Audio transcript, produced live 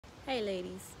Hey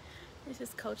ladies, this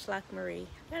is Coach Lock Marie.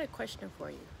 I got a question for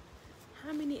you.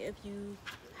 How many of you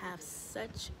have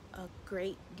such a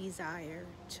great desire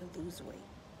to lose weight?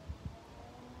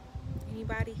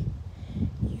 Anybody?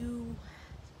 You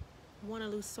want to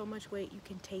lose so much weight you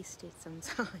can taste it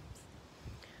sometimes,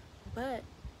 but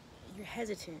you're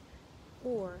hesitant,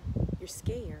 or you're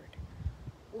scared,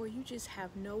 or you just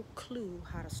have no clue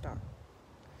how to start.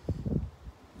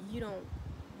 You don't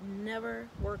never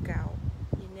work out.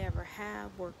 You never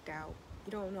have worked out.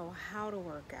 You don't know how to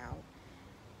work out.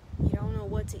 You don't know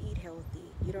what to eat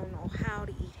healthy. You don't know how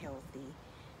to eat healthy.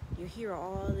 You hear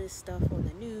all this stuff on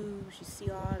the news. You see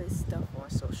all this stuff on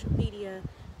social media,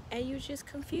 and you're just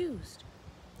confused.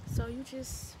 So you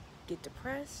just get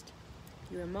depressed.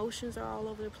 Your emotions are all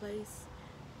over the place.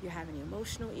 You're having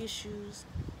emotional issues.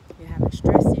 You're having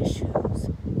stress issues.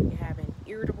 You're having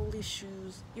irritable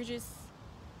issues. You're just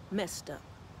messed up.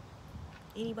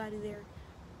 Anybody there?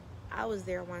 I was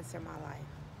there once in my life.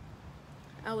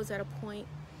 I was at a point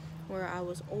where I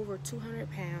was over 200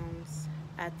 pounds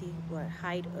at the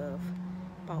height of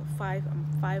about 5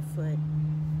 foot,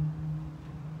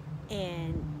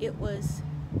 and it was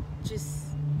just,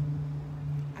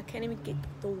 I can't even get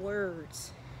the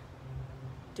words,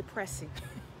 depressing.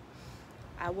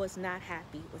 I was not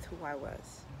happy with who I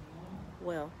was.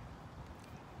 Well,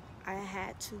 I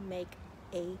had to make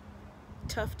a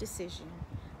tough decision.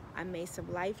 I made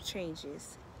some life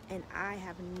changes, and I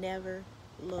have never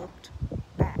looked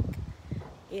back.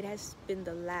 It has been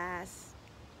the last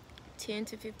 10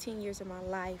 to 15 years of my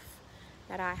life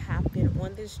that I have been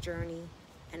on this journey,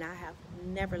 and I have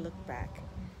never looked back.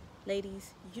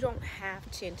 Ladies, you don't have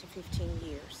 10 to 15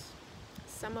 years.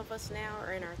 Some of us now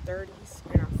are in our 30s,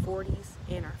 in our 40s,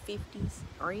 in our 50s,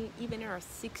 or even in our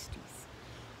 60s.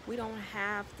 We don't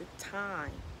have the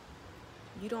time.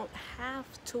 You don't have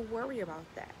to worry about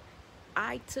that.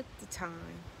 I took the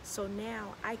time, so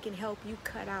now I can help you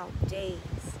cut out days,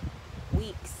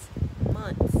 weeks,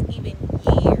 months, even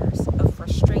years of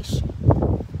frustration.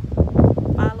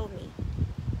 Follow me.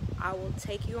 I will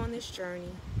take you on this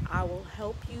journey. I will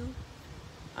help you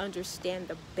understand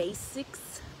the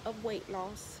basics of weight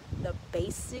loss, the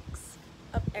basics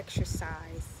of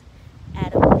exercise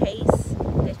at a pace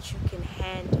that you can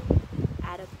handle,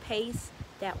 at a pace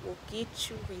that will get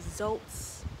you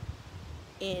results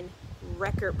in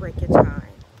record-breaking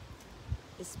time,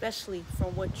 especially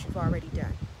from what you've already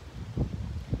done.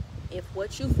 If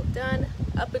what you've done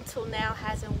up until now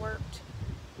hasn't worked,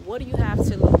 what do you have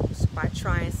to lose by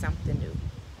trying something new?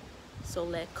 So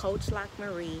let Coach Lock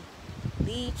Marie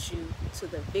lead you to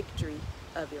the victory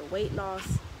of your weight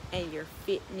loss and your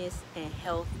fitness and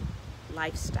health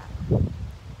lifestyle.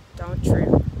 Don't trip.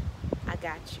 I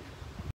got you.